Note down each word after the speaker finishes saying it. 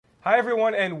Hi,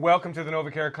 everyone, and welcome to the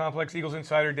NovaCare Complex. Eagles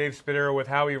insider Dave Spadaro with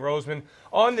Howie Roseman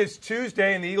on this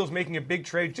Tuesday, and the Eagles making a big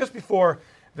trade just before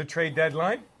the trade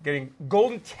deadline, getting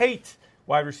Golden Tate,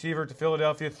 wide receiver to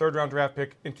Philadelphia, third-round draft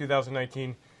pick in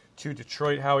 2019 to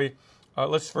Detroit. Howie,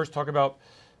 let's first talk about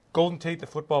Golden Tate, the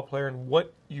football player, and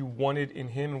what you wanted in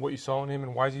him and what you saw in him,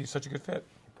 and why is he such a good fit?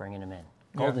 Bringing him in.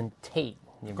 Golden Tate.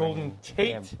 Golden Tate.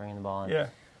 Yeah, bringing the ball in. Yeah.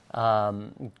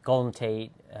 Golden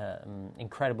Tate,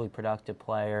 incredibly productive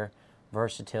player,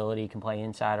 versatility, can play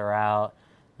inside or out,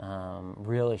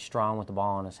 really strong with the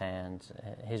ball in his hands.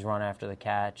 His run after the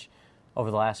catch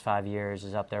over the last 5 years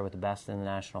is up there with the best in the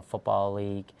National Football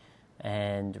League.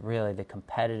 And really the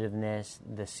competitiveness,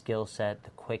 the skill set,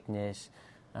 the quickness,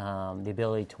 the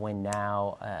ability to win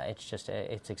now,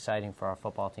 it's exciting for our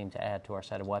football team to add to our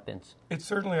set of weapons. It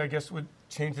certainly, I guess, would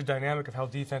change the dynamic of how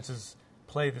defenses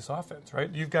play this offense, right?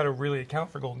 You've got to really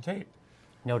account for Golden Tate.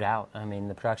 No doubt. I mean,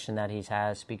 the production that he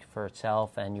has speaks for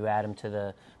itself, and you add him to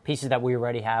the pieces that we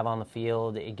already have on the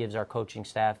field. It gives our coaching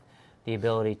staff the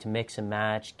ability to mix and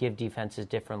match, give defenses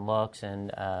different looks,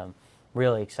 and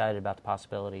really excited about the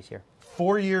possibilities here.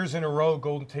 4 years in a row,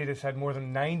 Golden Tate has had more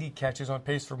than 90 catches, on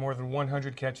pace for more than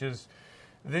 100 catches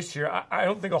this year. I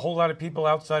don't think a whole lot of people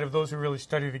outside of those who really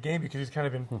study the game, because he's kind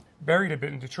of been buried a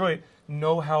bit in Detroit,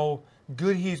 know how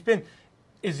good he's been.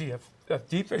 Is he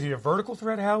is he a vertical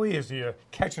threat, Howie? Is he a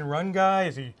catch-and-run guy?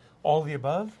 Is he all of the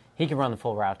above? He can run the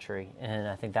full route tree, and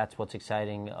I think that's what's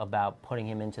exciting about putting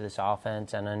him into this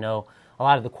offense. And I know a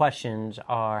lot of the questions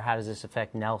are, how does this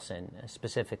affect Nelson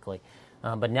specifically?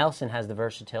 But Nelson has the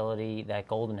versatility that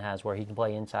Golden has, where he can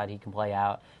play inside, he can play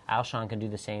out. Alshon can do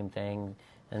the same thing.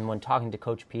 And when talking to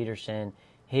Coach Peterson,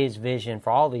 his vision for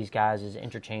all these guys is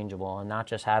interchangeable, and not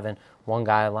just having one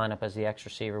guy line up as the X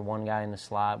receiver, one guy in the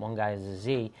slot, one guy as a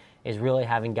Z, is really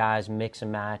having guys mix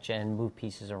and match and move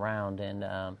pieces around.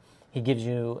 And he gives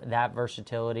you that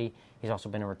versatility. He's also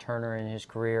been a returner in his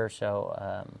career,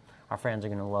 so our fans are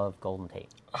going to love Golden Tate.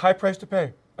 A high price to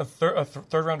pay. A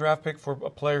third-round draft pick for a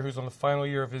player who's on the final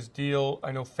year of his deal.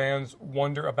 I know fans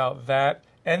wonder about that,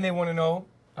 and they want to know,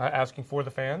 asking for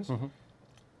the fans,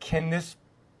 can this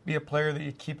be a player that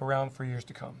you keep around for years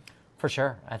to come? For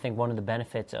sure. I think one of the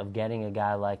benefits of getting a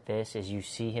guy like this is you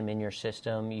see him in your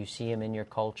system, you see him in your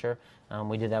culture.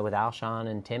 We did that with Alshon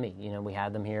and Timmy. You know, we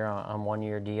had them here on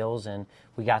one-year deals, and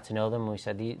we got to know them, and we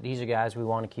said, these are guys we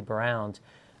want to keep around.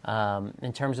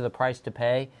 In terms of the price to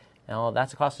pay, you know,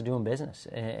 that's the cost of doing business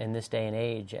in this day and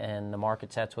age, and the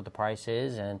market sets what the price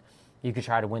is, and you can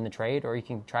try to win the trade, or you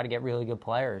can try to get really good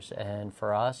players. And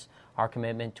for us, our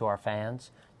commitment to our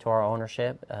fans, to our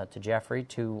ownership, to Jeffrey,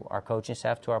 to our coaching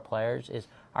staff, to our players, is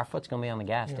our foot's going to be on the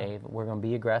gas, Dave. We're going to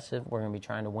be aggressive. We're going to be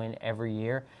trying to win every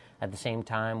year. At the same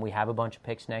time, we have a bunch of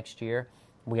picks next year.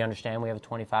 We understand we have a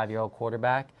 25-year-old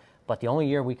quarterback, but the only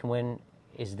year we can win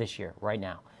is this year, right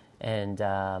now. And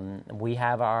we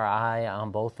have our eye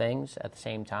on both things at the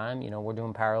same time. You know, we're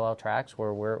doing parallel tracks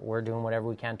where we're doing whatever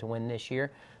we can to win this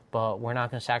year, but we're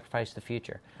not going to sacrifice the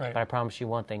future. Right. But I promise you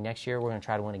one thing, next year we're going to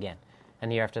try to win again. And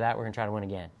the year after that, we're going to try to win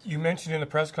again. You mentioned in the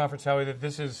press conference, Howie, that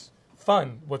this is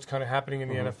fun, what's kind of happening in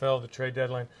the NFL, the trade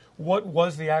deadline. What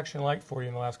was the action like for you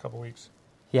in the last couple of weeks?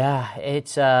 Yeah,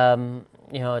 it's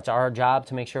it's our job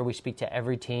to make sure we speak to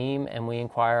every team and we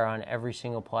inquire on every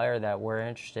single player that we're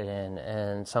interested in.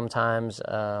 And sometimes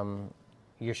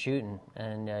you're shooting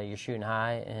and you're shooting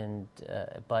high, and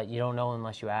but you don't know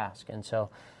unless you ask. And so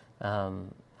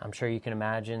I'm sure you can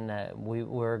imagine that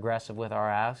we're aggressive with our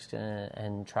asks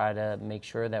and try to make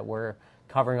sure that we're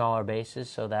covering all our bases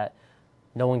so that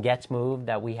no one gets moved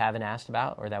that we haven't asked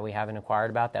about or that we haven't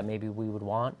inquired about that maybe we would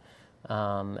want.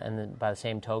 And then by the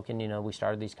same token, you know, we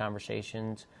started these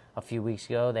conversations a few weeks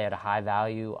ago. They had a high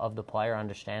value of the player,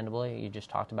 understandably. You just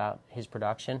talked about his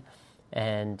production.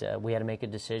 And we had to make a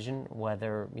decision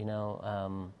whether,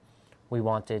 we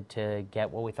wanted to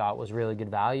get what we thought was really good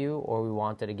value, or we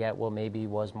wanted to get what maybe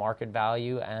was market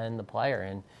value and the player,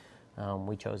 and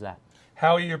we chose that.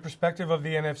 Howie, your perspective of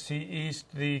the NFC East,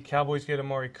 the Cowboys get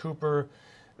Amari Cooper,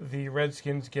 the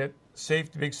Redskins get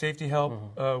big safety help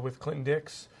with Clinton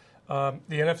Dix. The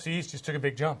NFC East just took a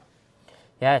big jump.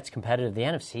 Yeah, it's competitive. The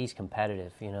NFC is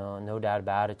competitive, no doubt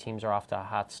about it. Teams are off to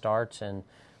hot starts, and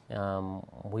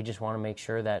we just want to make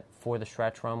sure that for the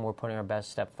stretch run, we're putting our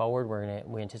best step forward.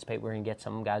 We anticipate we're going to get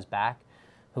some guys back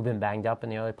who've been banged up in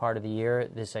the early part of the year.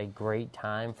 This is a great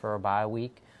time for a bye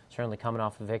week, certainly coming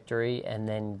off a victory, and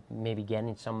then maybe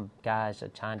getting some guys a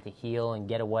time to heal and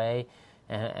get away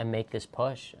and make this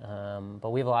push. But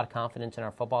we have a lot of confidence in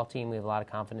our football team. We have a lot of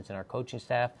confidence in our coaching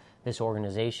staff, this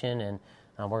organization, and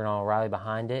we're going to all rally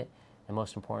behind it. And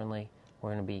most importantly,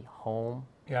 we're going to be home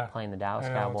playing the Dallas I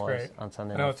know, Cowboys it's on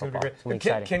Sunday I know Night it's going to Football. be It's gonna be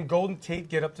great. exciting. Can Golden Tate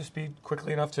get up to speed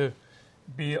quickly enough to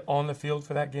be on the field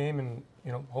for that game and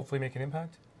hopefully make an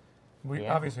impact?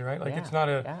 Yeah. Obviously, right? Like Yeah. it's not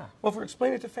a. Yeah. Well, if we're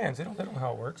explaining it to fans, they don't know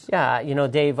how it works. Yeah,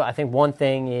 Dave, I think one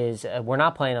thing is we're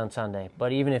not playing on Sunday,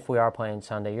 but even if we are playing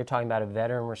Sunday, you're talking about a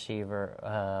veteran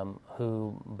receiver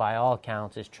who, by all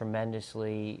accounts, is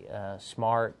tremendously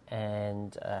smart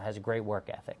and has a great work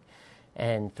ethic.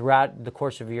 And throughout the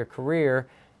course of your career,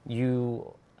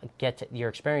 you get your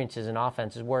experiences in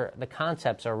offenses where the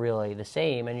concepts are really the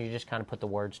same, and you just kind of put the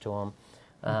words to them.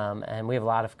 And we have a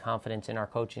lot of confidence in our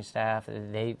coaching staff.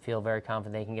 They feel very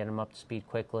confident they can get them up to speed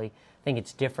quickly. I think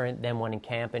it's different than when in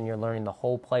camp and you're learning the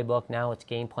whole playbook. Now it's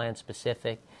game plan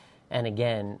specific. And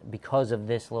again, because of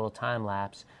this little time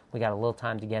lapse, we got a little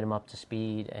time to get them up to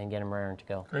speed and get them raring to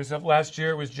go. Great stuff. Last year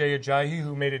it was Jay Ajayi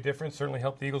who made a difference, certainly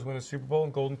helped the Eagles win the Super Bowl,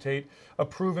 and Golden Tate, a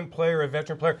proven player, a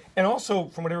veteran player, and also,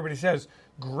 from what everybody says,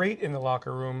 great in the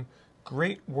locker room,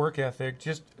 great work ethic,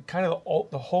 just kind of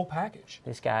the whole package.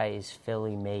 This guy is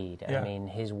Philly made. Yeah. I mean,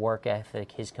 his work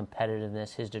ethic, his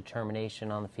competitiveness, his determination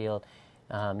on the field.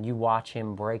 You watch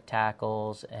him break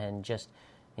tackles and just,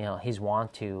 his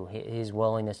his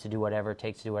willingness to do whatever it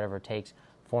takes to do whatever it takes.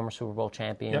 Former Super Bowl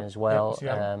champion as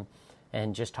well.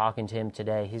 And just talking to him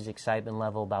today, his excitement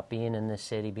level about being in this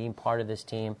city, being part of this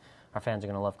team, our fans are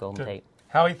going to love Golden Tate.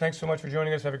 Howie, thanks so much for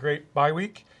joining us. Have a great bye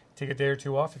week. Take a day or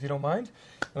two off if you don't mind.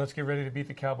 And let's get ready to beat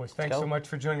the Cowboys. Thanks so much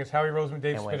for joining us. Howie Roseman,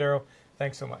 Dave Spadaro,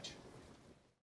 thanks so much.